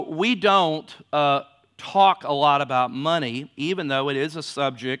we don't talk a lot about money, even though it is a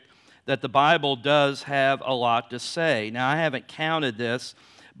subject that the Bible does have a lot to say. Now, I haven't counted this,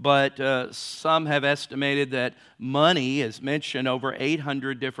 but some have estimated that money is mentioned over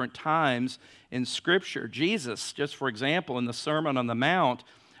 800 different times in Scripture. Jesus, just for example, in the Sermon on the Mount,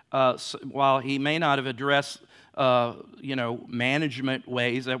 while he may not have addressed management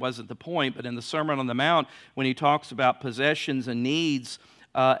ways, that wasn't the point, but in the Sermon on the Mount, when he talks about possessions and needs,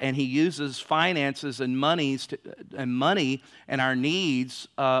 and he uses finances and money and our needs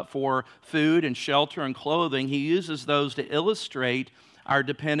for food and shelter and clothing, he uses those to illustrate our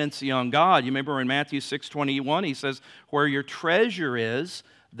dependency on God. You remember in Matthew 6:21, he says, where your treasure is,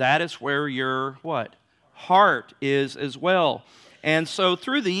 that is where your, what? Heart is as well. And so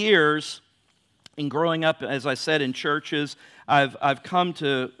through the years, in growing up, as I said, in churches, I've come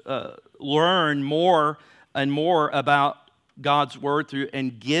to learn more and more about God's Word through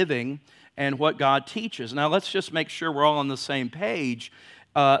and giving and what God teaches. Now, let's just make sure we're all on the same page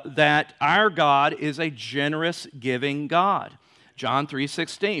that our God is a generous, giving God. John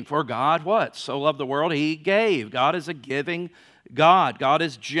 3:16, for God, what? So loved the world, He gave. God is a giving God. God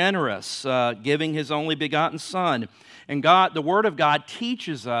is generous, giving His only begotten Son. And God, the Word of God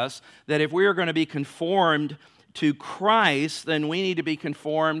teaches us that if we are going to be conformed to Christ, then we need to be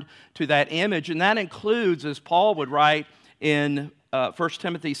conformed to that image. And that includes, as Paul would write in 1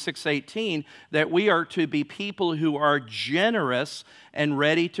 Timothy 6:18, that we are to be people who are generous and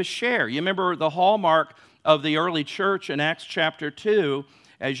ready to share. You remember the hallmark of the early church in Acts chapter 2,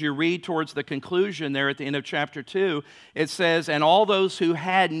 as you read towards the conclusion there at the end of chapter 2, it says, and all those who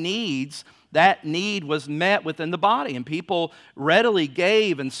had needs, that need was met within the body, and people readily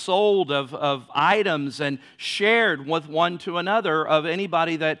gave and sold of items and shared with one to another of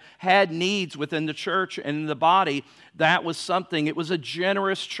anybody that had needs within the church and in the body. That was something, it was a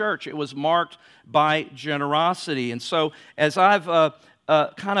generous church. It was marked by generosity. And so as I've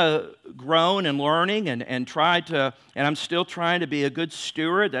kind of grown and learning and tried to, and I'm still trying to be a good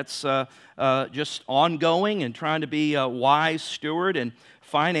steward, that's just ongoing, and trying to be a wise steward and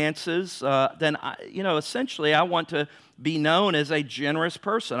finances, then essentially I want to be known as a generous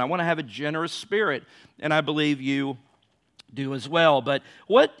person. I want to have a generous spirit, and I believe you do as well. But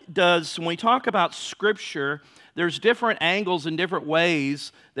when we talk about Scripture, there's different angles and different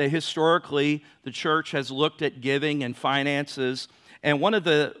ways that historically the church has looked at giving and finances. And one of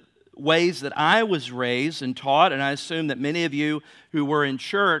the ways that I was raised and taught, and I assume that many of you who were in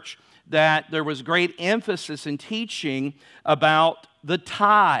church, that there was great emphasis in teaching about the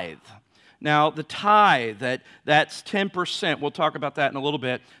tithe. Now, the tithe, that's 10%. We'll talk about that in a little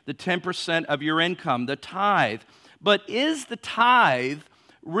bit. The 10% of your income, the tithe. But is the tithe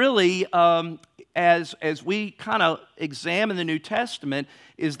really, as we kind of examine the New Testament,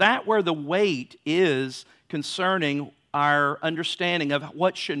 is that where the weight is concerning our understanding of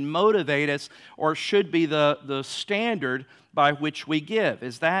what should motivate us or should be the standard by which we give?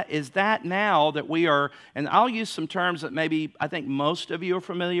 Is that now that we are, and I'll use some terms that maybe I think most of you are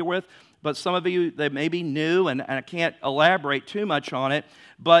familiar with, but some of you, they may be new, and I can't elaborate too much on it,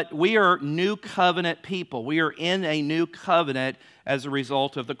 but we are new covenant people. We are in a new covenant as a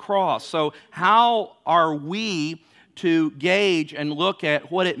result of the cross. So how are we to gauge and look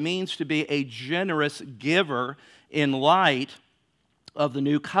at what it means to be a generous giver in light of the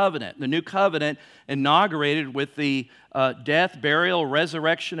new covenant? The new covenant inaugurated with the death, burial,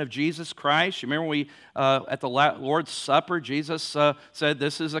 resurrection of Jesus Christ. You remember we at the Lord's Supper, Jesus said,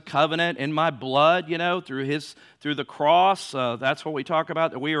 "This is a covenant in my blood." Through the cross. That's what we talk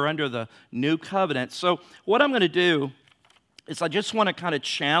about. That we are under the new covenant. So what I'm going to do is I just want to kind of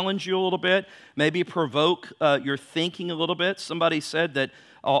challenge you a little bit, maybe provoke your thinking a little bit. Somebody said that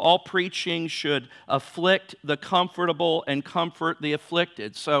all preaching should afflict the comfortable and comfort the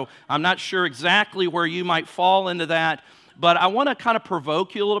afflicted. So I'm not sure exactly where you might fall into that, but I want to kind of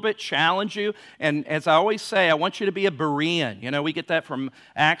provoke you a little bit, challenge you. And as I always say, I want you to be a Berean. We get that from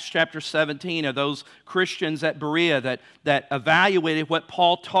Acts chapter 17 of those Christians at Berea that evaluated what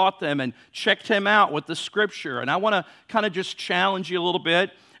Paul taught them and checked him out with the Scripture. And I want to kind of just challenge you a little bit.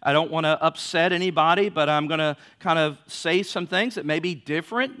 I don't want to upset anybody, but I'm going to kind of say some things that may be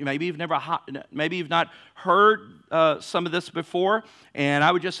different. Maybe you've not heard some of this before, and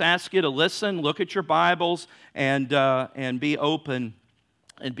I would just ask you to listen, look at your Bibles, and be open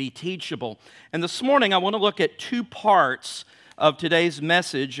and be teachable. And this morning, I want to look at two parts of today's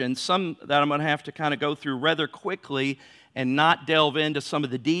message, and some that I'm going to have to kind of go through rather quickly and not delve into some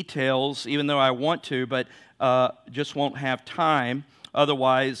of the details, even though I want to, but just won't have time.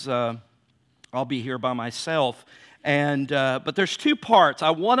 Otherwise, I'll be here by myself. But there's two parts.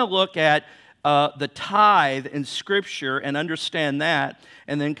 I want to look at the tithe in Scripture and understand that,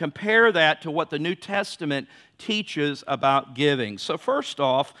 and then compare that to what the New Testament teaches about giving. So first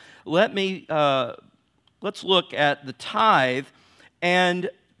off, let's look at the tithe. And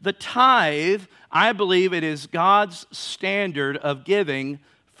the tithe, I believe it is God's standard of giving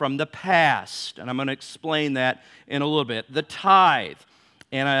from the past. And I'm going to explain that in a little bit. The tithe.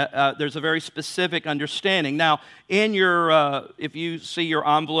 And there's a very specific understanding. Now, in your, if you see your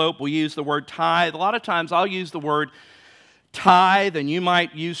envelope, we use the word tithe. A lot of times I'll use the word tithe, and you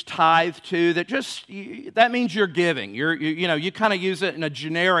might use tithe too. That means you're giving. You kind of use it in a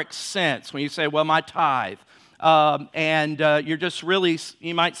generic sense when you say, well, my tithe. You're just really,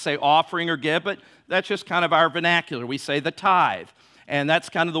 you might say offering or give, but that's just kind of our vernacular. We say the tithe. And that's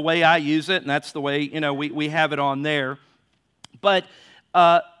kind of the way I use it, and that's the way, we have it on there. But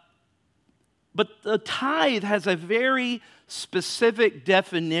the tithe has a very specific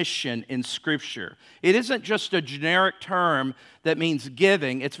definition in Scripture. It isn't just a generic term that means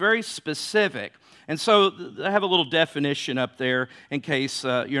giving. It's very specific. And so I have a little definition up there in case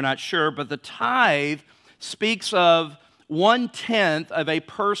you're not sure. But the tithe speaks of 1/10 of a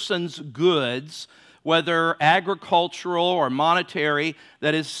person's goods, whether agricultural or monetary,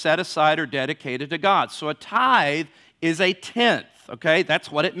 that is set aside or dedicated to God. So a tithe is a tenth. Okay, that's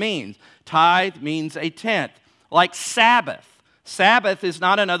what it means. Tithe means a tenth. Like Sabbath. Sabbath is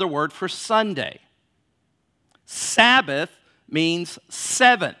not another word for Sunday. Sabbath means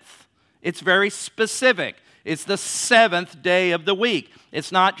seventh. It's very specific. It's the seventh day of the week.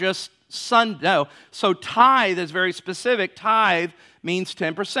 It's not just Sunday. No. So tithe is very specific. Tithe means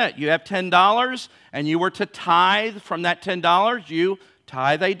 10%. You have $10 and you were to tithe from that $10, you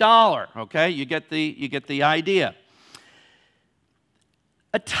tithe $1. Okay, you get the idea.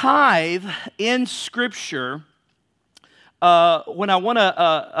 A tithe in Scripture, when I want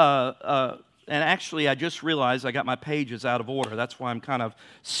to, and actually I just realized I got my pages out of order. That's why I'm kind of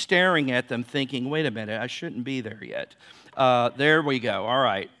staring at them thinking, wait a minute, I shouldn't be there yet. There we go. All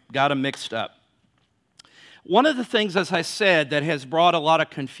right, got them mixed up. One of the things, as I said, that has brought a lot of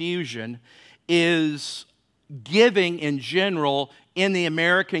confusion is giving in general in the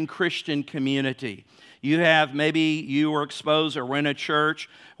American Christian community. Maybe you were exposed or were in a church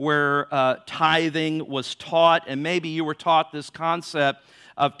where tithing was taught, and maybe you were taught this concept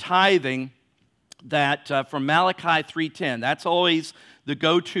of tithing that from Malachi 3:10. That's always the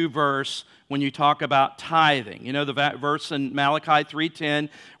go-to verse when you talk about tithing. You know the verse in Malachi 3:10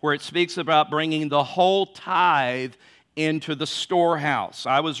 where it speaks about bringing the whole tithe into the storehouse.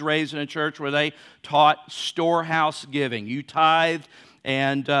 I was raised in a church where they taught storehouse giving. You tithed,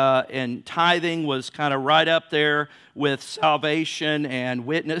 and tithing was kind of right up there with salvation and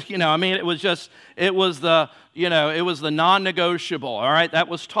witness. It was the non-negotiable. All right, that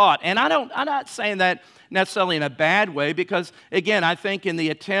was taught, and I'm not saying that necessarily in a bad way, because again, I think in the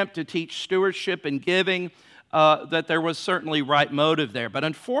attempt to teach stewardship and giving, that there was certainly right motive there. But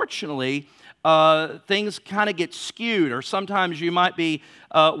unfortunately, things kind of get skewed, or sometimes you might be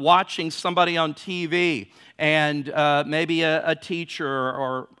watching somebody on TV, and maybe a teacher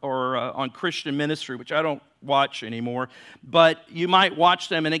or on Christian ministry, which I don't watch anymore, but you might watch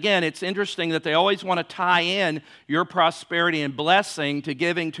them, and again, it's interesting that they always want to tie in your prosperity and blessing to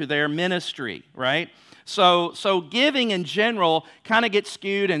giving to their ministry, right? So giving in general kind of gets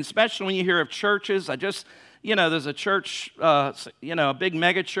skewed, and especially when you hear of churches. There's a church, a big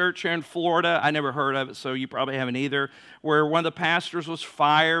mega church here in Florida. I never heard of it, so you probably haven't either, where one of the pastors was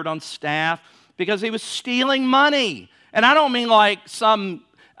fired on staff because he was stealing money. And I don't mean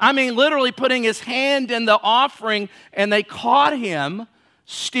literally putting his hand in the offering, and they caught him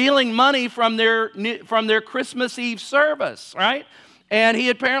stealing money from their Christmas Eve service, right? And he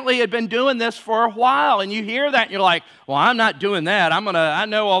apparently had been doing this for a while, and you hear that, and you're like, well, I'm not doing that. I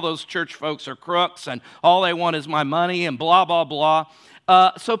know all those church folks are crooks, and all they want is my money, and blah, blah, blah.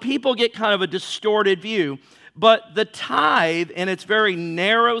 So people get kind of a distorted view. But the tithe, in its very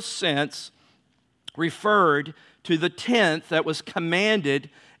narrow sense, referred to the tenth that was commanded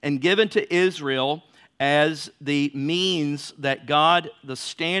and given to Israel as the means that the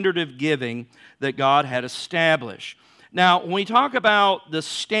standard of giving that God had established. Now, when we talk about the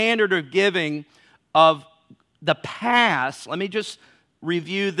standard of giving of the past, let me just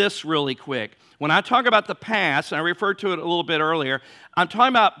review this really quick. When I talk about the past, and I referred to it a little bit earlier, I'm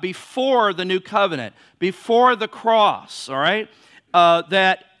talking about before the new covenant, before the cross, all right?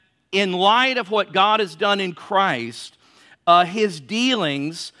 That in light of what God has done in Christ, his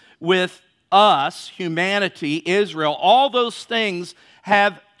dealings with us, humanity, Israel, all those things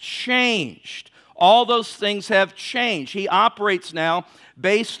have changed. all those things have changed. He operates now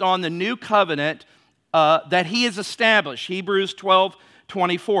based on the new covenant that he has established. Hebrews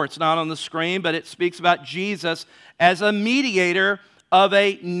 12:24. It's not on the screen, but it speaks about Jesus as a mediator of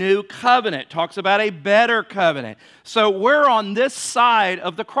a new covenant. Talks about a better covenant. So we're on this side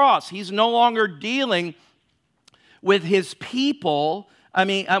of the cross. He's no longer dealing with his people. I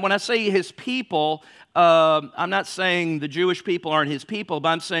mean, when I say his people, I'm not saying the Jewish people aren't his people, but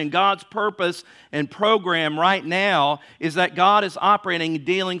I'm saying God's purpose and program right now is that God is operating and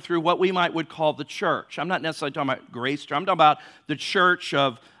dealing through what we would call the church. I'm not necessarily talking about Grace Church. I'm talking about the church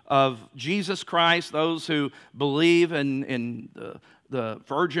of Jesus Christ, those who believe in the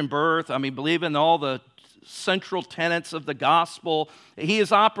virgin birth. I mean, believe in all the central tenets of the gospel. He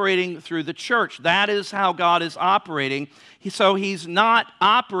is operating through the church. That is how God is operating. So he's not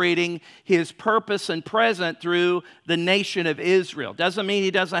operating his purpose and present through the nation of Israel. Doesn't mean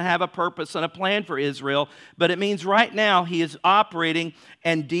he doesn't have a purpose and a plan for Israel, but it means right now he is operating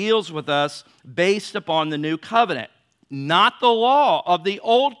and deals with us based upon the new covenant, not the law of the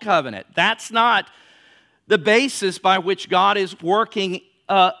old covenant. That's not the basis by which God is working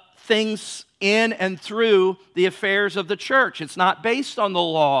things in and through the affairs of the church. It's not based on the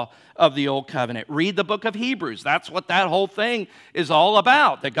law of the old covenant. Read the book of Hebrews. That's what that whole thing is all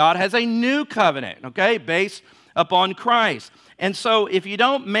about, that God has a new covenant, okay, based upon Christ. And so if you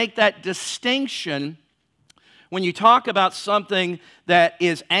don't make that distinction, when you talk about something that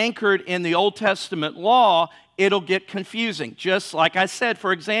is anchored in the Old Testament law, it'll get confusing. Just like I said,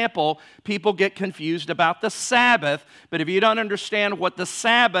 for example, people get confused about the Sabbath, but if you don't understand what the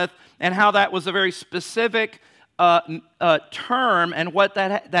Sabbath and how that was a very specific term and what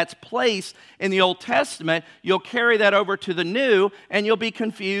that's placed in the Old Testament, you'll carry that over to the New, and you'll be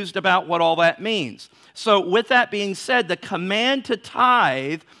confused about what all that means. So with that being said, the command to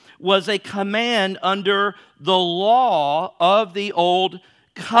tithe was a command under the law of the Old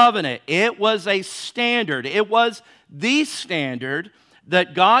Covenant. It was a standard. It was the standard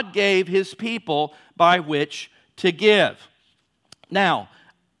that God gave his people by which to give. Now,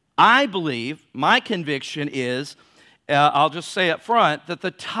 I believe, my conviction is, I'll just say up front, that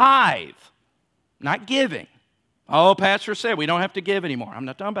the tithe, not giving. Oh, Pastor said we don't have to give anymore. I'm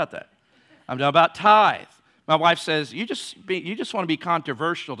not talking about that. I'm talking about tithe. My wife says, you just want to be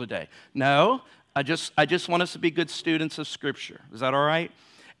controversial today. No, I just want us to be good students of Scripture. Is that all right?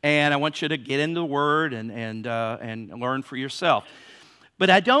 And I want you to get into the Word and learn for yourself. But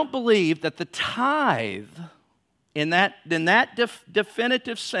I don't believe that the tithe, in that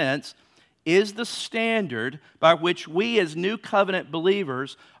definitive sense, is the standard by which we as New Covenant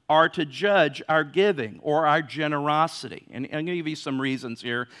believers are to judge our giving or our generosity. And I'm going to give you some reasons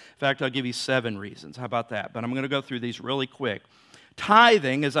here. In fact, I'll give you 7 reasons. How about that? But I'm going to go through these really quick.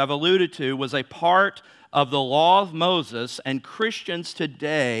 Tithing, as I've alluded to, was a part of the law of Moses, and Christians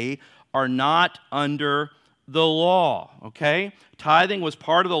today are not under the law, okay? Tithing was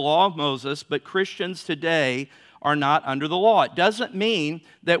part of the law of Moses, but Christians today are not under the law. It doesn't mean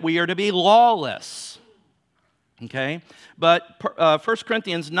that we are to be lawless, okay? But 1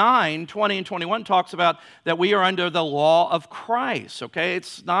 Corinthians 9, 20 and 21 talks about that we are under the law of Christ, okay?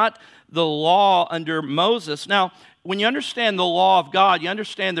 It's not the law under Moses. Now, when you understand the law of God, you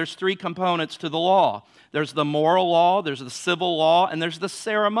understand there's 3 components to the law. There's the moral law, there's the civil law, and there's the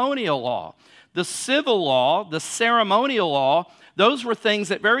ceremonial law. The civil law, the ceremonial law, those were things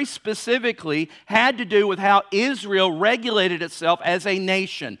that very specifically had to do with how Israel regulated itself as a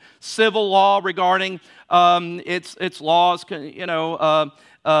nation. Civil law regarding its laws,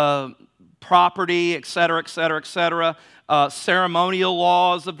 property, et cetera, et cetera, et cetera. Ceremonial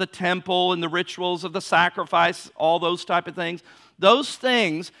laws of the temple and the rituals of the sacrifice, all those type of things. Those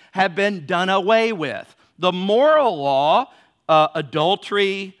things have been done away with. The moral law,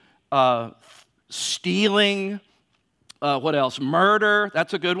 adultery, stealing, what else? Murder,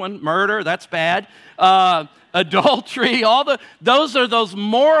 that's a good one. Murder, that's bad. Adultery, those are those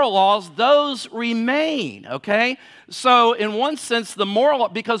moral laws. Those remain, okay? So in one sense, the moral,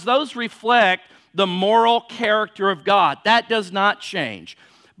 because those reflect the moral character of God. That does not change.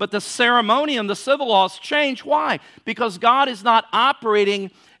 But the ceremonial and the civil laws change. Why? Because God is not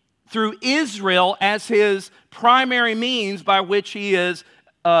operating through Israel as his primary means by which he is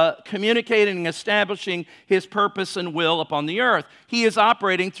communicating and establishing his purpose and will upon the earth. He is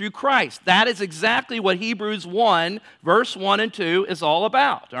operating through Christ. That is exactly what Hebrews 1, verse 1 and 2 is all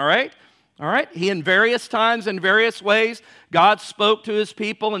about, all right? All right? He, in various times, in various ways, God spoke to his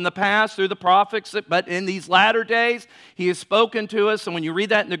people in the past through the prophets, but in these latter days, he has spoken to us, and when you read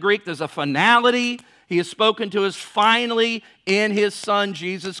that in the Greek, there's a finality. He has spoken to us finally in His Son,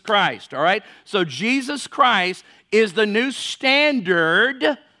 Jesus Christ, all right? So Jesus Christ is the new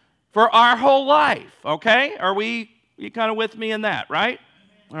standard for our whole life, okay? You kind of with me in that, right?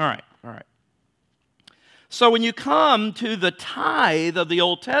 All right. So when you come to the tithe of the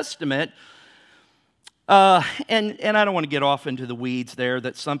Old Testament, and I don't want to get off into the weeds there,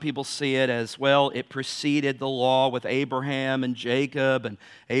 that some people see it as, well, it preceded the law with Abraham and Jacob, and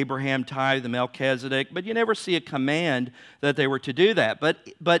Abraham tithed the Melchizedek, but you never see a command that they were to do that.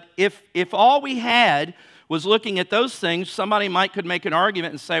 But if all we had was looking at those things, somebody could make an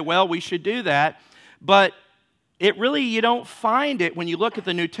argument and say, well, we should do that, but you don't find it when you look at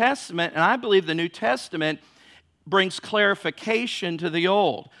the New Testament, and I believe the New Testament brings clarification to the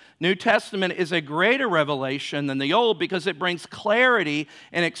Old. New Testament is a greater revelation than the Old because it brings clarity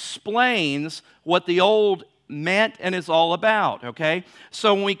and explains what the Old meant and is all about, okay?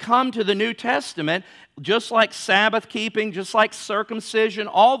 So when we come to the New Testament, just like Sabbath keeping, just like circumcision,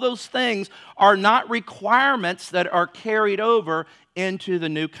 all those things are not requirements that are carried over into the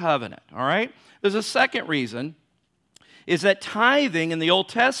New Covenant, all right? There's a second reason, is that tithing in the Old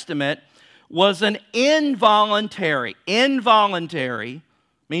Testament was an involuntary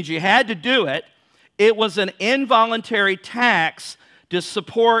means you had to do it. It was an involuntary tax to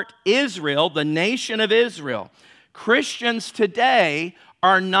support Israel, the nation of Israel. Christians today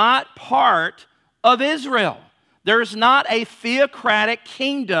are not part of Israel. There's not a theocratic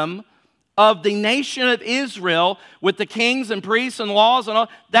kingdom of the nation of Israel with the kings and priests and laws and all.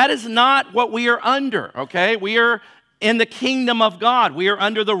 That is not what we are under, okay? We are in the kingdom of God. We are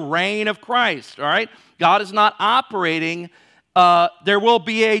under the reign of Christ, all right? God is not operating. There will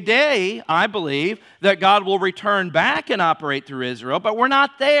be a day, I believe, that God will return back and operate through Israel, but we're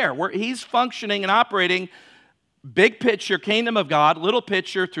not there. He's functioning and operating big picture, kingdom of God, little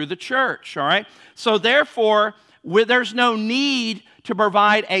picture through the church, all right? So therefore, there's no need to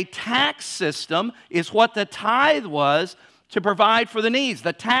provide a tax system, is what the tithe was, to provide for the needs.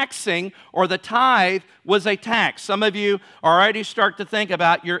 The taxing or the tithe was a tax. Some of you already start to think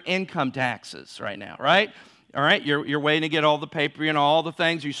about your income taxes right now, right? All right, you're waiting to get all the paper, all the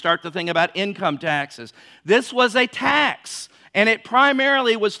things. You start to think about income taxes. This was a tax, and it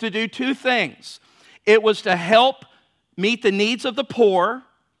primarily was to do two things. It was to help meet the needs of the poor,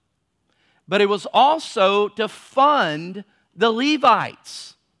 but it was also to fund the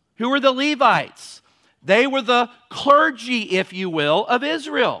Levites. Who were the Levites? They were the clergy, if you will, of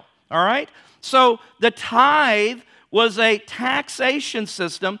Israel, all right? So the tithe was a taxation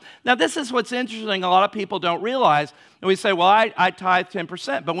system. Now, this is what's interesting. A lot of people don't realize. And we say, well, I tithe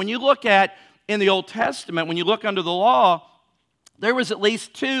 10%. But when you look at, in the Old Testament, when you look under the law, there was at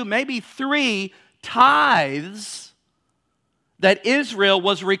least 2, maybe 3 tithes that Israel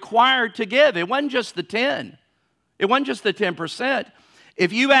was required to give. It wasn't just the 10. It wasn't just the 10%.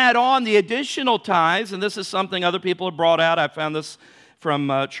 If you add on the additional tithes, and this is something other people have brought out, I found this from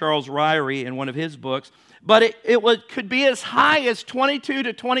Charles Ryrie in one of his books, but it could be as high as 22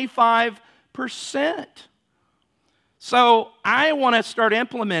 to 25%. So I want to start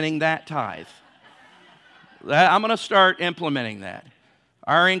implementing that tithe. I'm going to start implementing that.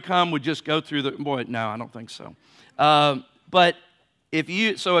 Our income would just go through no, I don't think so. But if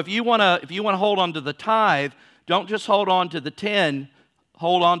you want to hold on to the tithe, don't just hold on to the 10,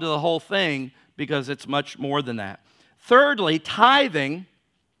 hold on to the whole thing, because it's much more than that. Thirdly, tithing,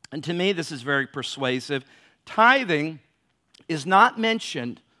 and to me this is very persuasive, tithing is not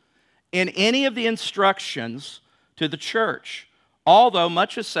mentioned in any of the instructions to the church, although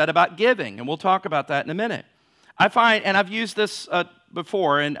much is said about giving, and we'll talk about that in a minute. I find, and I've used this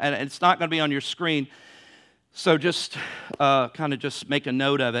before, and it's not going to be on your screen, so just kind of just make a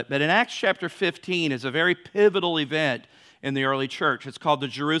note of it. But in Acts chapter 15 is a very pivotal event in the early church. It's called the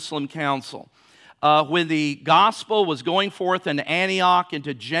Jerusalem Council. When the gospel was going forth into Antioch,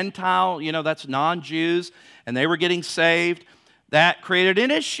 into Gentile, that's non-Jews, and they were getting saved, that created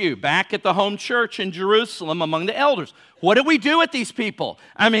an issue back at the home church in Jerusalem among the elders. What do we do with these people?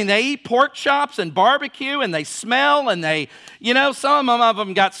 I mean, they eat pork chops and barbecue, and they smell, and they, some of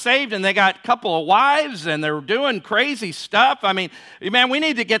them got saved, and they got a couple of wives, and they're doing crazy stuff. I mean, man, we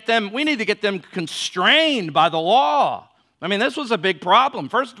need to get them constrained by the law. I mean, this was a big problem.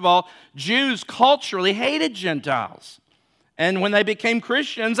 First of all, Jews culturally hated Gentiles. And when they became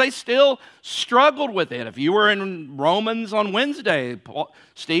Christians, they still struggled with it. If you were in Romans on Wednesday,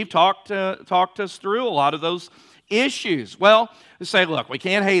 Steve talked us through a lot of those issues. Well, we say, look, we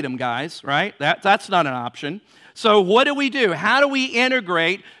can't hate them, guys, right? That's not an option. So what do? How do we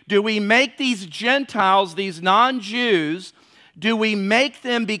integrate? Do we make these Gentiles, these non-Jews, do we make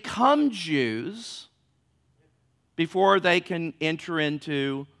them become Jews? before they can enter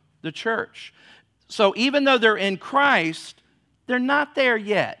into the church. So even though they're in Christ, they're not there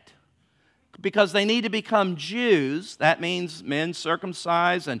yet because they need to become Jews. That means men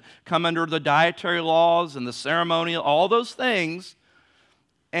circumcised and come under the dietary laws and the ceremonial, all those things.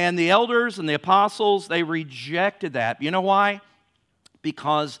 And the elders and the apostles, they rejected that. You know why?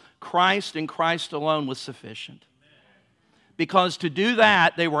 Because Christ and Christ alone was sufficient. Because to do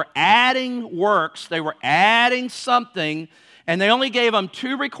that, they were adding works, they were adding something, and they only gave them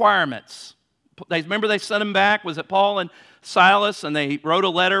 2 requirements. Remember they sent them back, was it Paul and Silas, and they wrote a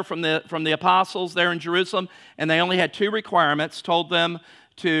letter from the apostles there in Jerusalem, and they only had 2 requirements, told them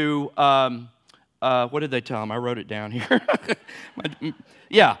to, what did they tell them? I wrote it down here.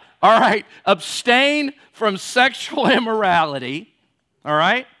 Yeah, all right, abstain from sexual immorality, all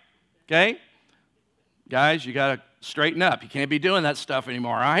right, okay? Guys, you got to straighten up. You can't be doing that stuff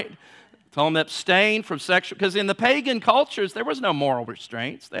anymore, all right? Tell them to abstain from sexual, because in the pagan cultures, there was no moral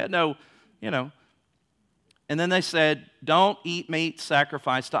restraints. They had no, And then they said, don't eat meat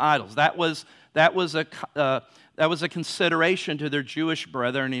sacrificed to idols. That was a consideration to their Jewish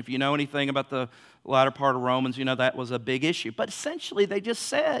brethren. If you know anything about the latter part of Romans, you know that was a big issue. But essentially, they just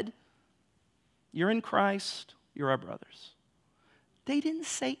said, you're in Christ, you're our brothers. They didn't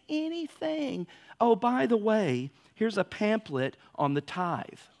say anything. Oh, by the way, here's a pamphlet on the tithe.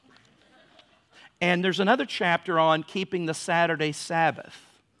 And there's another chapter on keeping the Saturday Sabbath.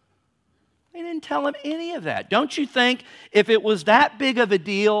 They didn't tell him any of that. Don't you think if it was that big of a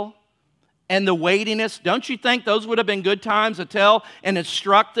deal and the weightiness, don't you think those would have been good times to tell and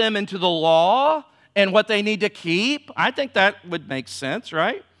instruct them into the law and what they need to keep? I think that would make sense,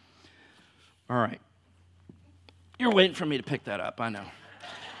 right? All right. You're waiting for me to pick that up, I know.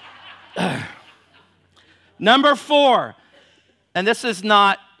 Number 4, and this is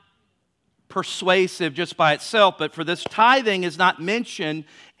not persuasive just by itself, but for this, tithing is not mentioned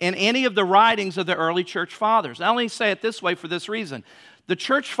in any of the writings of the early church fathers. I only say it this way for this reason. The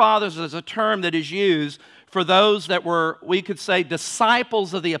church fathers is a term that is used for those that were, we could say,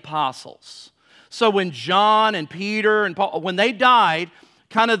 disciples of the apostles. So when John and Peter and Paul, when they died,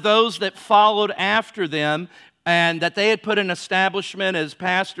 kind of those that followed after them and that they had put an establishment as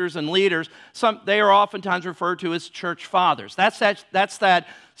pastors and leaders, they are oftentimes referred to as church fathers. That's that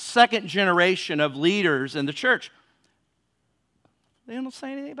second generation of leaders in the church. They don't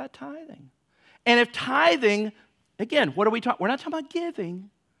say anything about tithing. And if tithing, again, what are we talking? We're not talking about giving.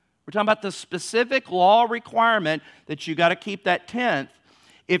 We're talking about the specific law requirement that you got to keep that tenth.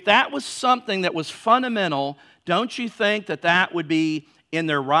 If that was something that was fundamental, don't you think that would be in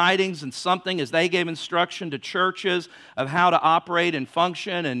their writings and something as they gave instruction to churches of how to operate and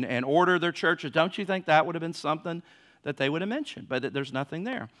function and order their churches? Don't you think that would have been something that they would have mentioned? But there's nothing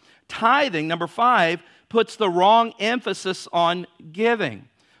there. Tithing, number 5, puts the wrong emphasis on giving.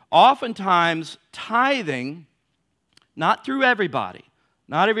 Oftentimes, tithing, not through everybody,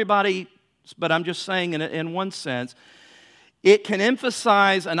 but I'm just saying in one sense, it can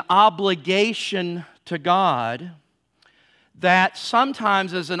emphasize an obligation to God that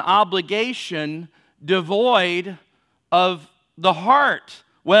sometimes is an obligation devoid of the heart.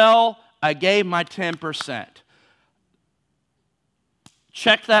 Well, I gave my 10%.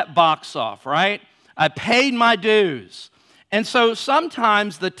 Check that box off, right? I paid my dues. And so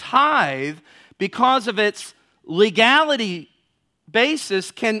sometimes the tithe, because of its legality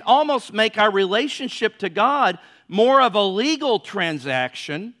basis, can almost make our relationship to God more of a legal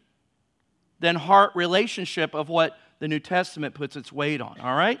transaction than heart relationship of what the New Testament puts its weight on.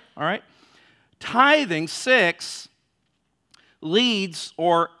 All right? Tithing, 6, leads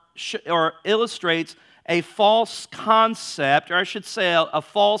or illustrates a false concept, or I should say a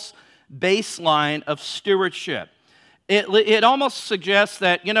false baseline of stewardship. It almost suggests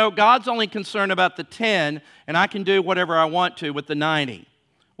that, God's only concerned about the 10, and I can do whatever I want to with the 90.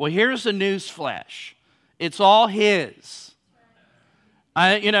 Well, here's a news flash. It's all His.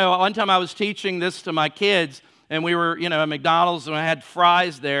 One time I was teaching this to my kids, and we were, at McDonald's, and I had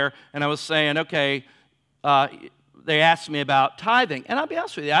fries there, and I was saying, okay, they asked me about tithing. And I'll be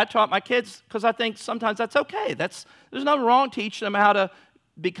honest with you, I taught my kids because I think sometimes that's okay. There's nothing wrong teaching them how to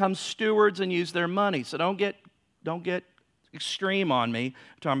become stewards and use their money. So don't get extreme on me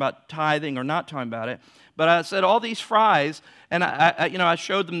talking about tithing or not talking about it. But I said all these fries, and I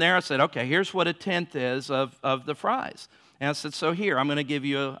showed them there. I said, okay, here's what a tenth is of the fries. And I said, so here, I'm going to give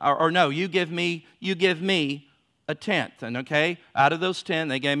you, you give me a tenth. And okay, out of those 10,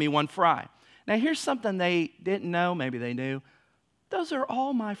 they gave me one fry. Now here's something they didn't know, maybe they knew. Those are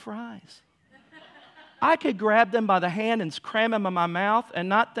all my fries. I could grab them by the hand and cram them in my mouth,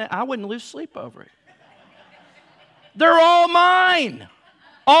 and I wouldn't lose sleep over it. They're all mine.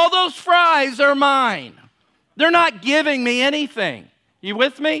 All those fries are mine. They're not giving me anything. You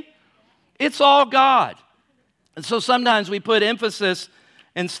with me? It's all God. And so sometimes we put emphasis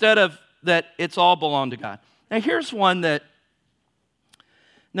instead of that it's all belong to God. Now here's one that,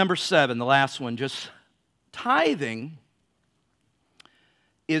 number 7, the last one, just tithing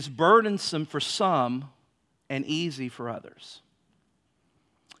is burdensome for some and easy for others.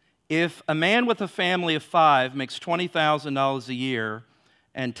 If a man with a family of 5 makes $20,000 a year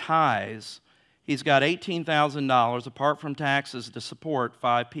and tithes, he's got $18,000 apart from taxes to support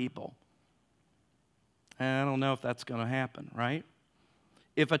 5 people. And I don't know if that's going to happen, right?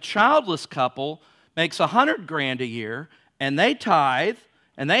 If a childless couple makes $100,000 a year and they tithe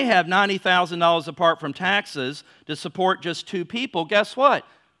and they have $90,000 apart from taxes to support just 2 people, guess what?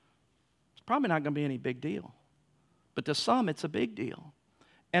 It's probably not going to be any big deal. But to some, it's a big deal.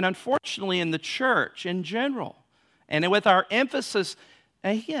 And unfortunately, in the church in general, and with our emphasis,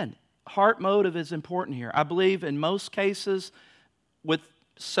 again, heart motive is important here. I believe in most cases, with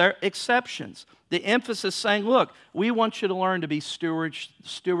exceptions, the emphasis saying, look, we want you to learn to be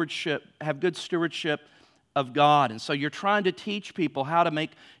stewardship, have good stewardship of God. And so you're trying to teach people how to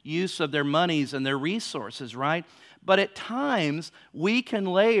make use of their monies and their resources, right? But at times, we can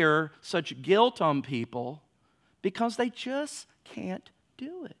layer such guilt on people because they just can't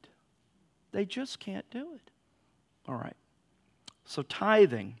do it. They just can't do it. All right. So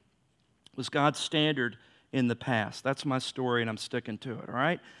tithing was God's standard in the past. That's my story, and I'm sticking to it, all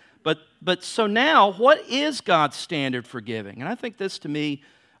right? But so now, what is God's standard for giving? And I think this, to me,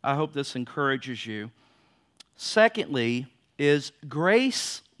 I hope this encourages you. Secondly, is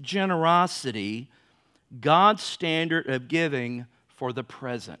grace generosity God's standard of giving for the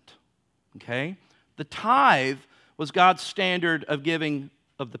present? Okay? The tithe was God's standard of giving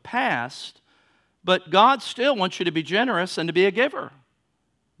of the past, but God still wants you to be generous and to be a giver.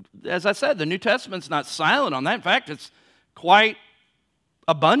 As I said, the New Testament's not silent on that. In fact, it's quite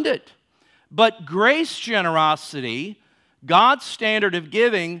abundant. But grace generosity, God's standard of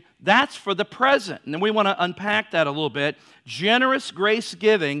giving, that's for the present. And we want to unpack that a little bit. Generous grace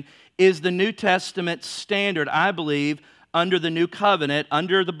giving is the New Testament standard, I believe, under the new covenant,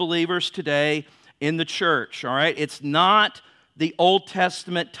 under the believers today in the church, all right? It's not the Old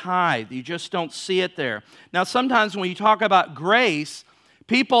Testament tithe. You just don't see it there. Now, sometimes when you talk about grace,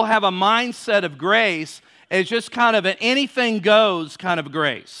 people have a mindset of grace as just kind of an anything goes kind of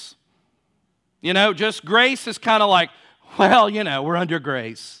grace. You know, just grace is kind of like, well, you know, we're under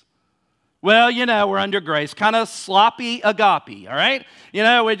grace. Well, you know, we're under grace. Kind of sloppy agape, all right? You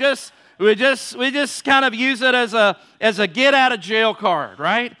know, we just kind of use it as a get out of jail card,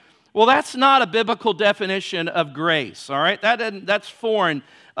 right? Well, that's not a biblical definition of grace, all right? That's foreign.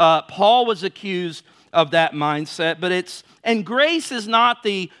 Paul was accused of that mindset, and grace is not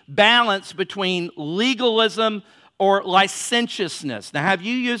the balance between legalism or licentiousness. Now, have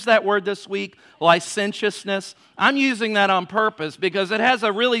you used that word this week, licentiousness? I'm using that on purpose because it has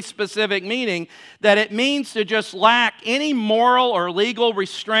a really specific meaning, that it means to just lack any moral or legal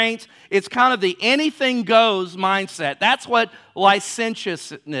restraints. It's kind of the anything goes mindset. That's what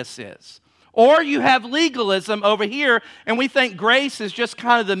licentiousness is. Or you have legalism over here, and we think grace is just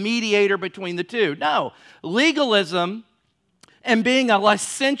kind of the mediator between the two. No, legalism and being a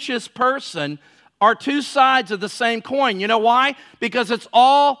licentious person are two sides of the same coin. You know why? Because it's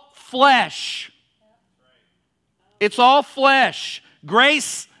all flesh. It's all flesh.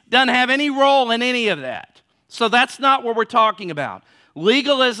 Grace doesn't have any role in any of that. So that's not what we're talking about.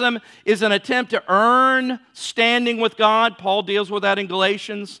 Legalism is an attempt to earn standing with God. Paul deals with that in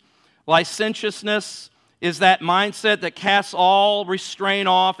Galatians. Licentiousness is that mindset that casts all restraint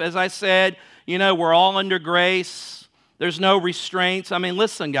off. As I said, you know, we're all under grace. There's no restraints. I mean,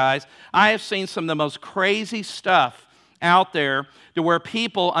 listen, guys, I have seen some of the most crazy stuff out there to where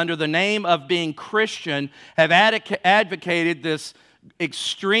people, under the name of being Christian, have advocated this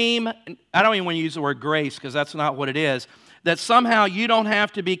extreme, I don't even want to use the word grace because that's not what it is, that somehow you don't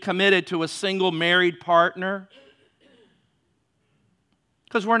have to be committed to a single married partner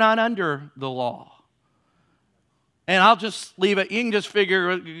because we're not under the law. And I'll just leave it. You can just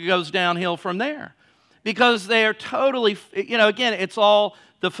figure it goes downhill from there. Because they are totally, you know, again, it's all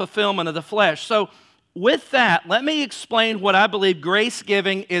the fulfillment of the flesh. So with that, let me explain what I believe grace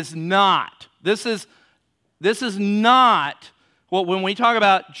giving is not. This is not what, when we talk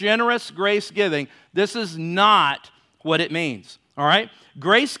about generous grace giving, this is not what it means. All right?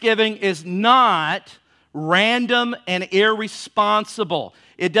 Grace giving is not random and irresponsible.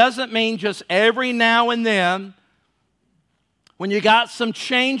 It doesn't mean just every now and then When you got some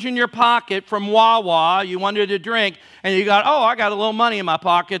change in your pocket from Wawa, you wanted to drink, and you got, I got a little money in my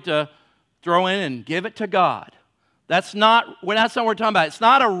pocket to throw in and give it to God. That's not what we're talking about. It's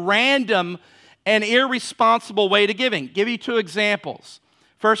not a random and irresponsible way to giving. Give you two examples.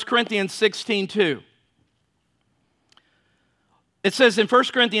 1 Corinthians 16:2. It says in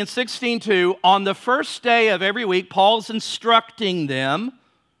 1 Corinthians 16:2, on the first day of every week, Paul's instructing them.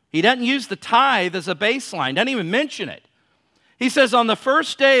 He doesn't use the tithe as a baseline, doesn't even mention it. He says on the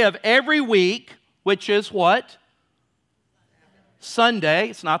first day of every week, which is what? Sunday.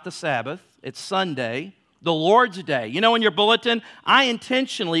 It's not the Sabbath. It's Sunday, the Lord's Day. You know, in your bulletin, I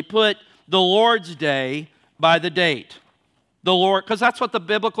intentionally put the Lord's Day by the date. The Lord, because that's what the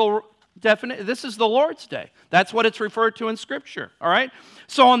biblical definition, this is the Lord's Day. That's what it's referred to in Scripture, all right?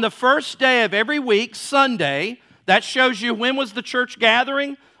 So on the first day of every week, Sunday, that shows you when was the church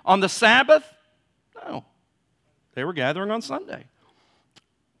gathering? On the Sabbath? No. They were gathering on Sunday.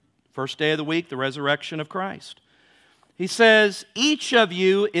 First day of the week, the resurrection of Christ. He says, each of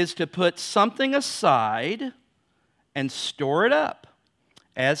you is to put something aside and store it up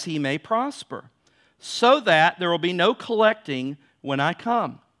as he may prosper, so that there will be no collecting when I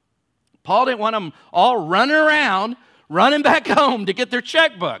come. Paul didn't want them all running around, running back home to get their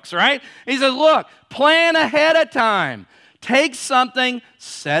checkbooks, right? He says, look, plan ahead of time. Take something,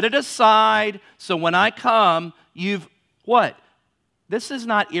 set it aside, so when I come, you've what? This is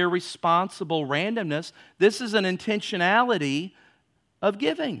not irresponsible randomness. This is an intentionality of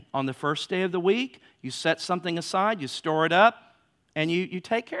giving. On the first day of the week, you set something aside, you store it up, and you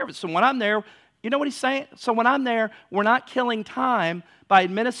take care of it. So when I'm there, you know what he's saying? So when I'm there, we're not killing time by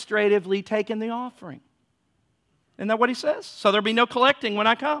administratively taking the offering. Isn't that what he says? So there'll be no collecting when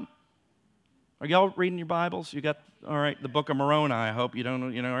I come. Are y'all reading your Bibles? You got, all right, the book of Moroni, I hope you don't,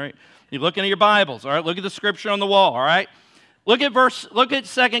 all right? You're looking at your Bibles, all right? Look at the scripture on the wall, all right? Look at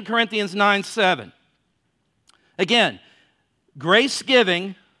 2 Corinthians 9:7. Again, grace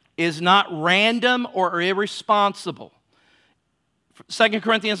giving is not random or irresponsible. 2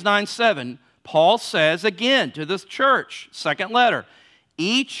 Corinthians 9:7, Paul says again to this church, second letter,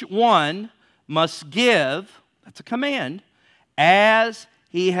 each one must give, that's a command, as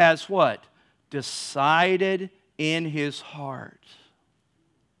he has what? Decided in his heart.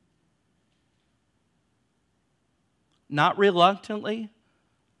 Not reluctantly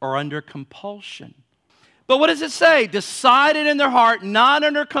or under compulsion. But what does it say? Decided in their heart, not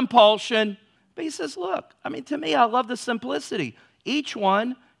under compulsion. But he says, look, to me, I love the simplicity. Each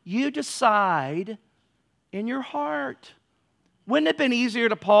one, you decide in your heart. Wouldn't it have been easier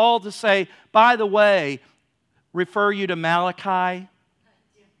to Paul to say, by the way, refer you to Malachi?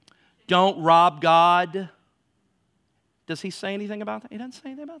 Don't rob God. Does he say anything about that? He doesn't say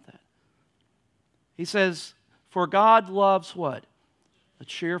anything about that. He says, for God loves what? A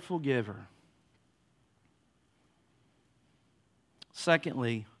cheerful giver.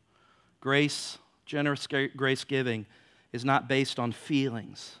 Secondly, generous grace giving is not based on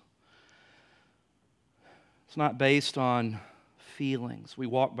feelings. It's not based on feelings. We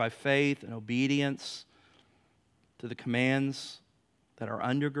walk by faith and obedience to the commands that are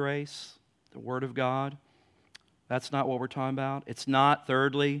under grace, the Word of God. That's not what we're talking about. It's not,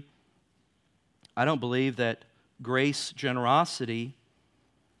 thirdly, I don't believe that grace generosity,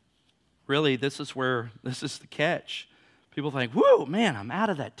 really, this is the catch. People think, whoa, man, I'm out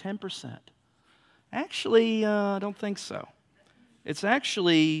of that 10%. Actually, I don't think so. It's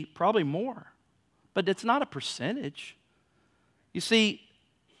actually probably more, but it's not a percentage. You see,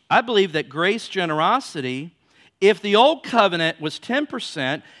 I believe that grace generosity, if the old covenant was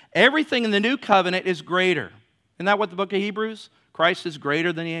 10%, everything in the new covenant is greater. Isn't that what the book of Hebrews? Christ is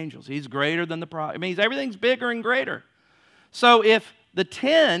greater than the angels. He's greater than the prophets. It means everything's bigger and greater. So if the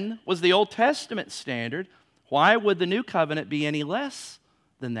 10 was the Old Testament standard, why would the new covenant be any less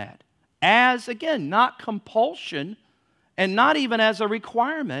than that? As, again, not compulsion and not even as a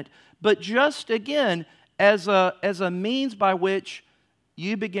requirement, but just, again, as a means by which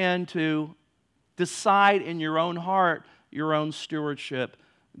you begin to decide in your own heart your own stewardship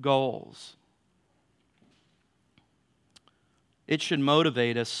goals. It should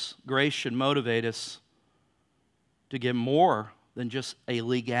motivate us, grace should motivate us to give more than just a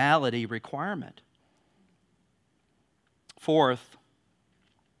legality requirement. Fourth,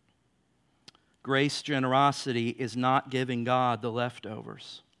 grace generosity is not giving God the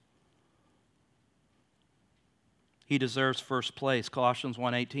leftovers. He deserves first place. Colossians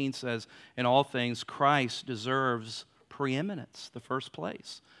 1:18 says, in all things, Christ deserves preeminence, the first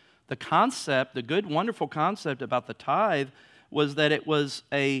place. The concept, the good, wonderful concept about the tithe was that it was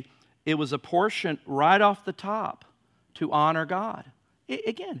a portion right off the top to honor God.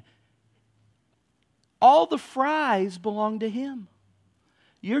 Again, all the fries belong to Him.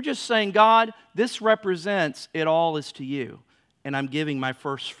 You're just saying, God, this represents it all is to you, and I'm giving my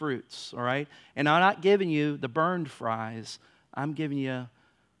first fruits, all right? And I'm not giving you the burned fries. I'm giving you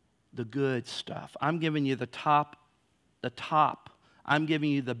the good stuff. I'm giving you the top. I'm giving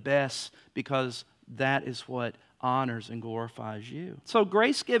you the best because that is what honors and glorifies you. So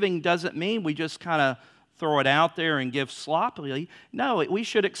grace giving doesn't mean we just kind of throw it out there and give sloppily. No, we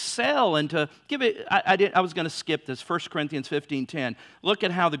should excel and to give it. I was going to skip this. 1 Corinthians 15:10. Look at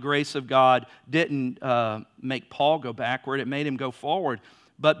how the grace of God didn't make Paul go backward. It made him go forward.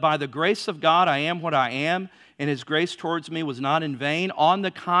 But by the grace of God, I am what I am, and His grace towards me was not in vain. On the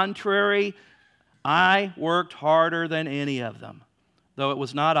contrary, I worked harder than any of them, though it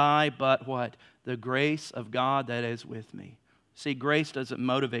was not I, but what? The grace of God that is with me. See, grace doesn't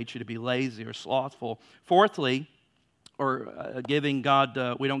motivate you to be lazy or slothful. Fourthly, giving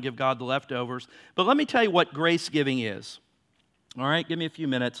God, we don't give God the leftovers. But let me tell you what grace giving is. All right, give me a few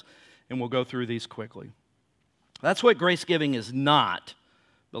minutes and we'll go through these quickly. That's what grace giving is not.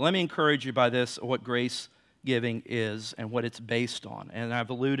 But let me encourage you by this, what grace giving is and what it's based on. And I've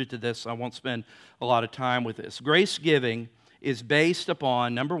alluded to this, so I won't spend a lot of time with this. Grace giving is based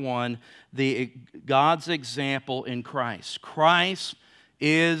upon, number one, God's example in Christ. Christ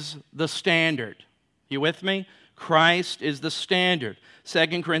is the standard. You with me? Christ is the standard.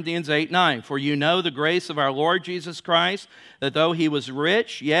 2 Corinthians 8:9. For you know the grace of our Lord Jesus Christ, that though He was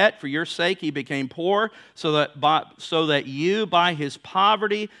rich, yet for your sake He became poor, so that you by His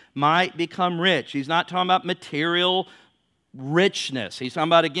poverty might become rich. He's not talking about material richness. He's talking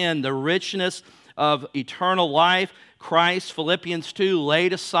about, again, the richness of eternal life. Christ, Philippians 2,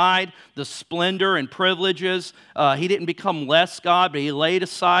 laid aside the splendor and privileges. He didn't become less God, but He laid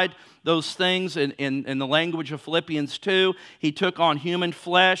aside those things in the language of Philippians 2. He took on human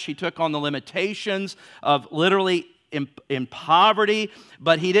flesh. He took on the limitations of literally in poverty,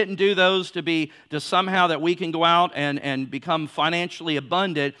 but He didn't do those to somehow that we can go out and become financially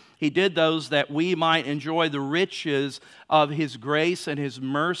abundant. He did those that we might enjoy the riches of His grace and His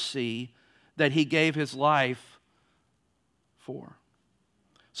mercy that He gave His life for.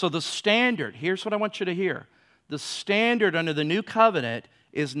 So the standard, here's what I want you to hear. The standard under the new covenant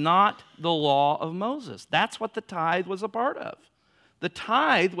is not the law of Moses. That's what the tithe was a part of. The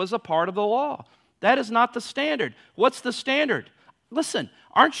tithe was a part of the law. That is not the standard. What's the standard? Listen,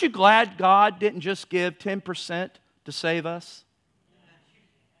 aren't you glad God didn't just give 10% to save us?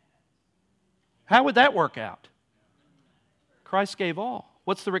 How would that work out? Christ gave all.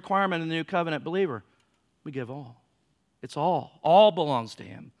 What's the requirement of the new covenant believer? We give all. It's all. All belongs to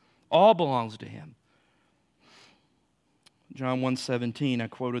Him. All belongs to Him. John 1:17, I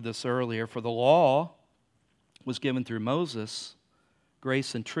quoted this earlier. For the law was given through Moses.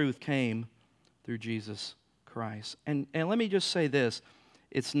 Grace and truth came through Jesus Christ. And let me just say this.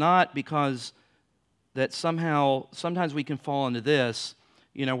 It's not because that sometimes we can fall into this,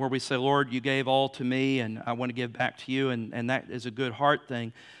 where we say, Lord, you gave all to me and I want to give back to you, and that is a good heart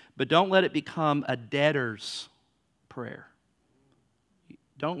thing. But don't let it become a debtor's prayer.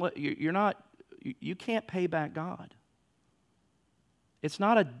 You can't pay back God. It's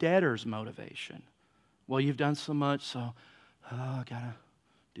not a debtor's motivation. Well, you've done so much, so I gotta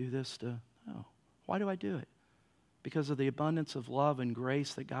do this no. Why do I do it? Because of the abundance of love and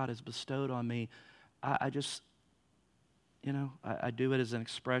grace that God has bestowed on me. I just, I do it as an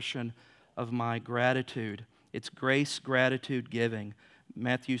expression of my gratitude. It's grace, gratitude, giving.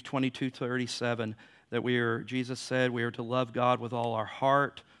 Matthew 22:37. Jesus said we are to love God with all our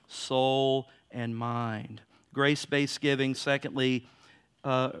heart, soul, and mind. Grace-based giving, secondly,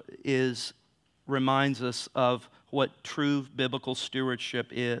 reminds us of what true biblical stewardship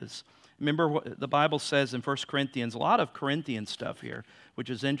is. Remember what the Bible says in 1 Corinthians, a lot of Corinthian stuff here, which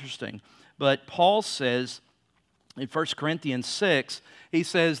is interesting. But Paul says in 1 Corinthians 6, he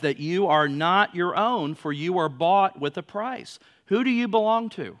says that you are not your own, for you are bought with a price. Who do you belong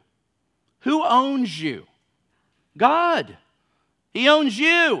to? Who owns you? God. He owns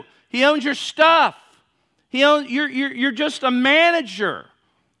you. He owns your stuff. You're just a manager.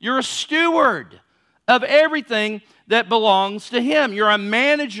 You're a steward of everything that belongs to Him. You're a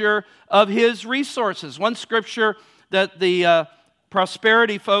manager of His resources. One scripture that the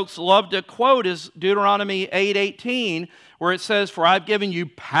prosperity folks love to quote is Deuteronomy 8:18, where it says, for I've given you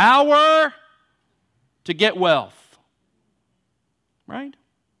power to get wealth. Right?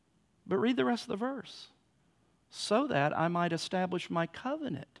 But read the rest of the verse. So that I might establish my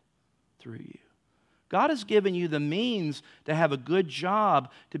covenant through you. God has given you the means to have a good job,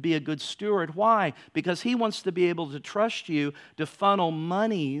 to be a good steward. Why? Because He wants to be able to trust you to funnel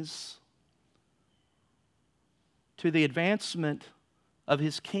monies to the advancement of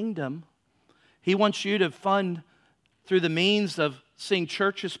His kingdom. He wants you to fund through the means of seeing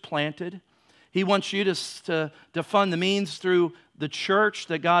churches planted. He wants you to fund the means through the church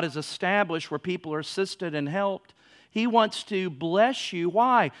that God has established where people are assisted and helped. He wants to bless you.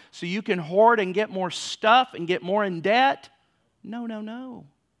 Why? So you can hoard and get more stuff and get more in debt? No.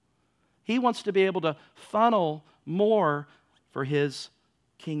 He wants to be able to funnel more for His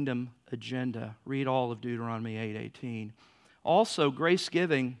kingdom agenda. Read all of Deuteronomy 8:18. Also, grace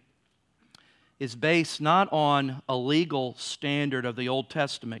giving is based not on a legal standard of the Old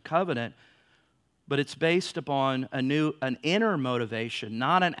Testament covenant, but it's based upon an inner motivation,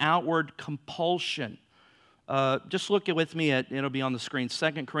 not an outward compulsion. Just look with me at, it'll be on the screen,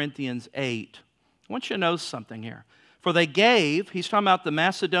 2 Corinthians 8. I want you to know something here. For they gave, he's talking about the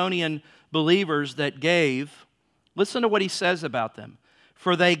Macedonian believers that gave. Listen to what he says about them.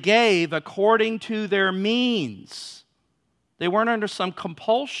 For they gave according to their means. They weren't under some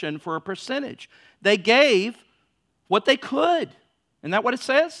compulsion for a percentage. They gave what they could. Isn't that what it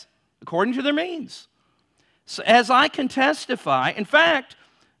says? According to their means. So as I can testify, in fact,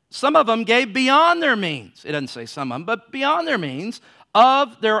 some of them gave beyond their means. It doesn't say some of them, but beyond their means,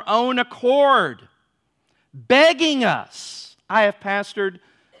 of their own accord, begging us. I have pastored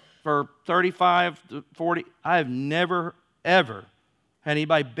for 35 to 40. I have never, ever had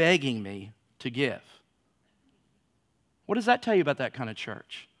anybody begging me to give. What does that tell you about that kind of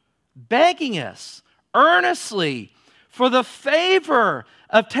church? Begging us earnestly for the favor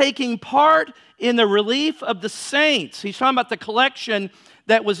of taking part in the relief of the saints. He's talking about the collection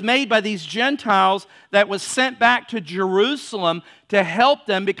that was made by these Gentiles that was sent back to Jerusalem to help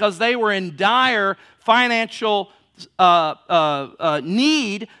them because they were in dire financial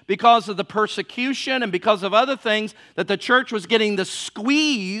need because of the persecution and because of other things that the church was getting the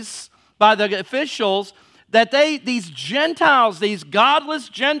squeeze by the officials, that these Gentiles, these godless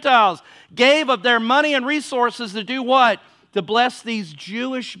Gentiles, gave of their money and resources to do what? To bless these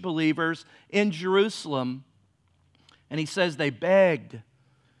Jewish believers in Jerusalem. And he says they begged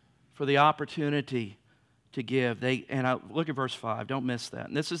for the opportunity to give. Look at verse 5. Don't miss that.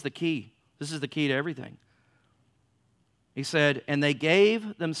 And this is the key. This is the key to everything. He said, and they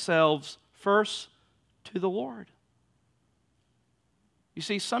gave themselves first to the Lord. You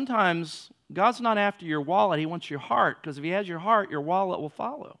see, sometimes God's not after your wallet. He wants your heart, because if He has your heart, your wallet will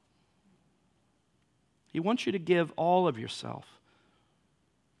follow. He wants you to give all of yourself.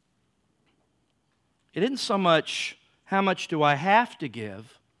 It isn't so much how much do I have to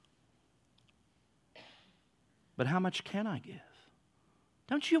give, but how much can I give?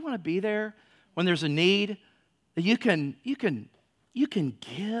 Don't you want to be there when there's a need that you can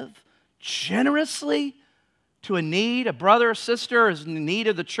give generously to a need? A brother or sister is in need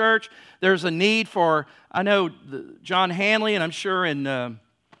of the church. There's a need for, I know John Hanley, and I'm sure in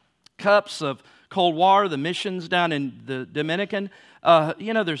cups of cold water, the missions down in the Dominican.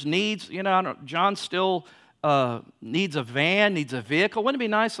 There's needs. John still needs a van, needs a vehicle. Wouldn't it be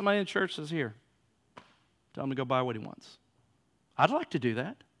nice if somebody in the church says, here, tell him to go buy what he wants? I'd like to do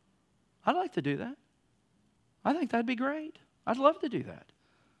that. I'd like to do that. I think that'd be great. I'd love to do that.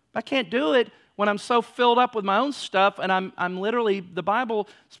 I can't do it when I'm so filled up with my own stuff, and I'm literally, the Bible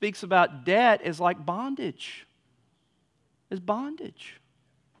speaks about debt as like bondage. As bondage.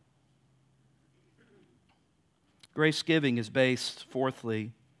 Grace giving is based,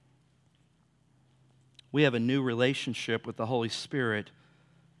 fourthly, we have a new relationship with the Holy Spirit,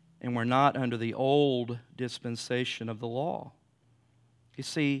 and we're not under the old dispensation of the law. You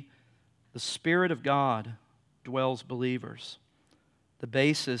see, the Spirit of God dwells believers. The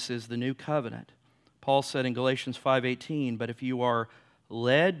basis is the new covenant. Paul said in Galatians 5:18, but if you are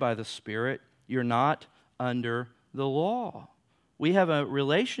led by the Spirit, you're not under the law. We have a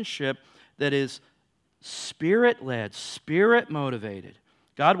relationship that is Spirit-led, Spirit-motivated.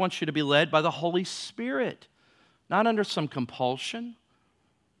 God wants you to be led by the Holy Spirit, not under some compulsion.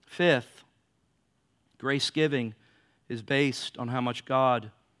 Fifth, grace giving is based on how much God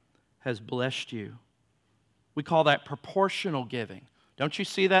has blessed you. We call that proportional giving. Don't you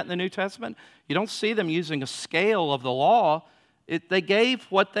see that in the New Testament? You don't see them using a scale of the law. They gave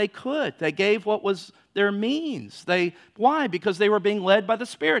what they could. They gave what was their means. Why? Because they were being led by the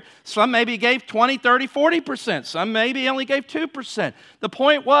Spirit. Some maybe gave 20, 30, 40%. Some maybe only gave 2%. The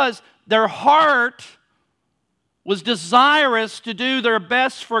point was their heart was desirous to do their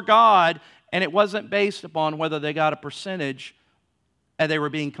best for God, and it wasn't based upon whether they got a percentage and they were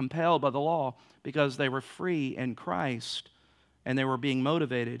being compelled by the law. because they were free in Christ and they were being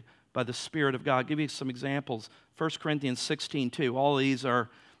motivated by the Spirit of God. I'll give you some examples. 1 Corinthians 16:2. All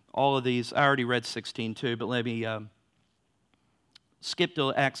of these, I already read 16:2, but let me skip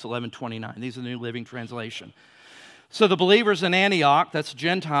to Acts 11:29. These are the New Living Translation. So the believers in Antioch, that's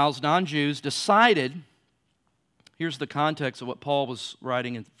Gentiles, non-Jews, decided, here's the context of what Paul was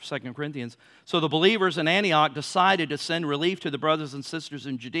writing in 2 Corinthians. So the believers in Antioch decided to send relief to the brothers and sisters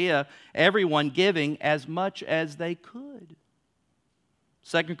in Judea, everyone giving as much as they could.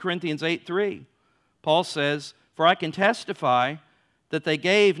 2 Corinthians 8:3, Paul says, "For I can testify that they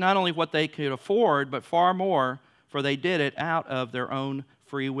gave not only what they could afford, but far more, for they did it out of their own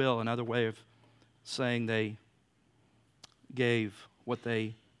free will." Another way of saying they gave what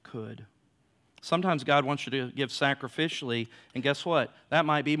they could. Sometimes God wants you to give sacrificially, and guess what? That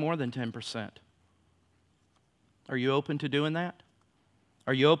might be more than 10%. Are you open to doing that?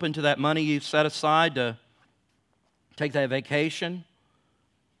 Are you open to that money you've set aside to take that vacation?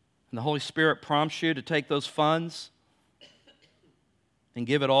 And the Holy Spirit prompts you to take those funds and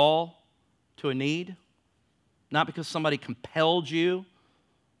give it all to a need? Not because somebody compelled you,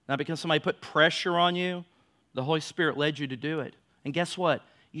 not because somebody put pressure on you. The Holy Spirit led you to do it. And guess what?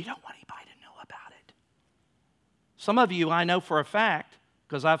 You don't want anybody to know about it. Some of you, I know for a fact,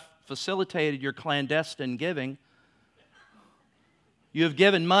 because I've facilitated your clandestine giving, you have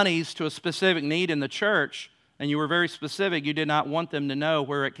given monies to a specific need in the church, and you were very specific. You did not want them to know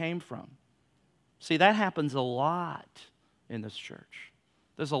where it came from. See, that happens a lot in this church.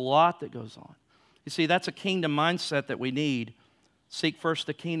 There's a lot that goes on. You see, that's a kingdom mindset that we need. Seek first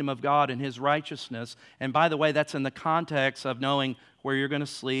the kingdom of God and His righteousness. And by the way, that's in the context of knowing where you're going to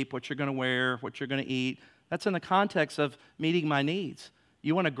sleep, what you're going to wear, what you're going to eat. That's in the context of meeting my needs.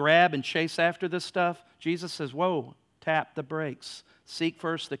 You want to grab and chase after this stuff? Jesus says, whoa, tap the brakes. Seek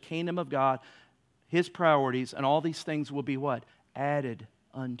first the kingdom of God, His priorities, and all these things will be what? Added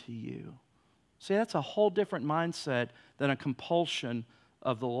unto you. See, that's a whole different mindset than a compulsion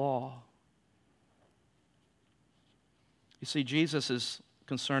of the law. You see, Jesus is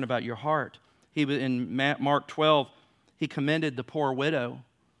concerned about your heart. In Mark 12, He commended the poor widow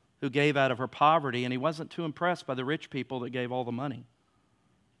who gave out of her poverty, and He wasn't too impressed by the rich people that gave all the money.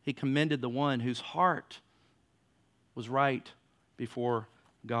 He commended the one whose heart was right before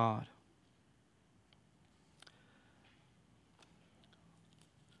God.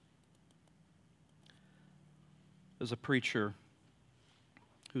 There's a preacher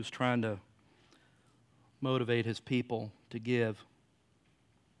who's trying to motivate his people to give.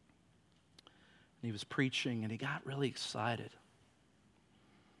 And he was preaching and he got really excited.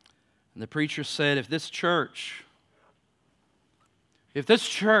 And the preacher said, if this church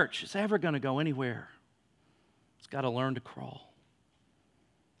is ever going to go anywhere, it's got to learn to crawl.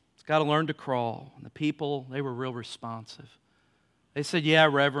 It's got to learn to crawl. And the people, they were real responsive. They said, yeah,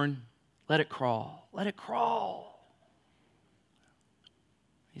 Reverend, let it crawl. Let it crawl.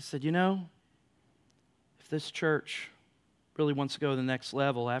 He said, you know, if this church really wants to go to the next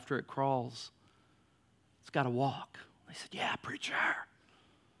level after it crawls, it's got to walk. They said, yeah, preacher,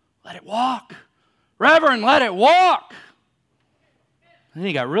 let it walk. Reverend, let it walk. And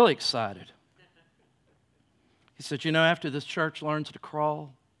he got really excited. He said, you know, after this church learns to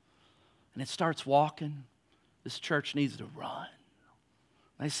crawl and it starts walking, this church needs to run.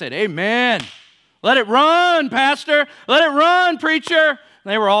 They said, amen. Let it run, pastor. Let it run, preacher.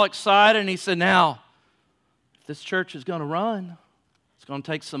 And they were all excited. And he said, now, if this church is going to run, it's going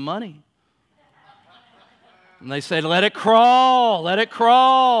to take some money. And they said, let it crawl. Let it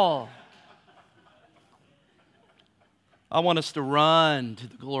crawl. I want us to run to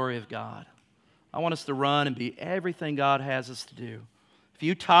the glory of God. I want us to run and be everything God has us to do. If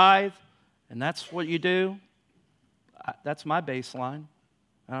you tithe, and that's what you do, that's my baseline.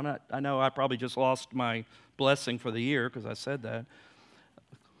 I know I probably just lost my blessing for the year because I said that.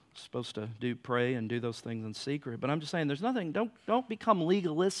 I'm supposed to pray and do those things in secret. But I'm just saying there's nothing, don't become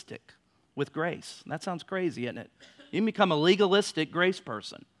legalistic with grace. That sounds crazy, isn't it? You can become a legalistic grace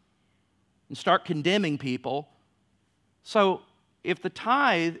person and start condemning people. So if the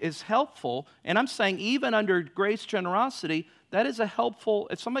tithe is helpful, and I'm saying even under grace generosity, that is a helpful,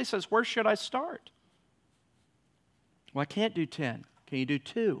 if somebody says, where should I start? Well, I can't do 10. Can you do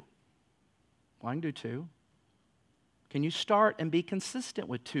 2? Well, I can do 2. Can you start and be consistent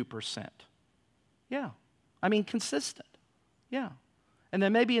with 2%? Yeah. I mean, consistent. Yeah. And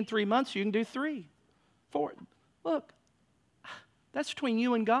then maybe in 3 months you can do 3, 4. Look, that's between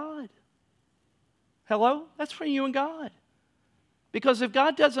you and God. Hello? That's between you and God. Because if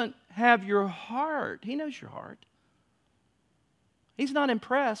God doesn't have your heart, He knows your heart. He's not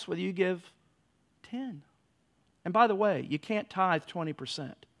impressed whether you give 10. And by the way, you can't tithe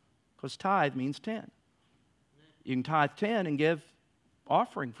 20% because tithe means 10. You can tithe 10 and give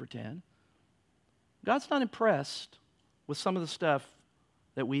offering for 10. God's not impressed with some of the stuff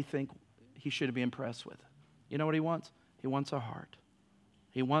that we think he should be impressed with. You know what he wants? He wants a heart.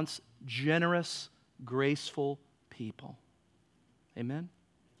 He wants generous, graceful people. Amen?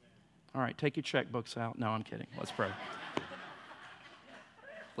 All right, take your checkbooks out. No, I'm kidding. Let's pray.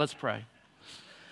 Let's pray.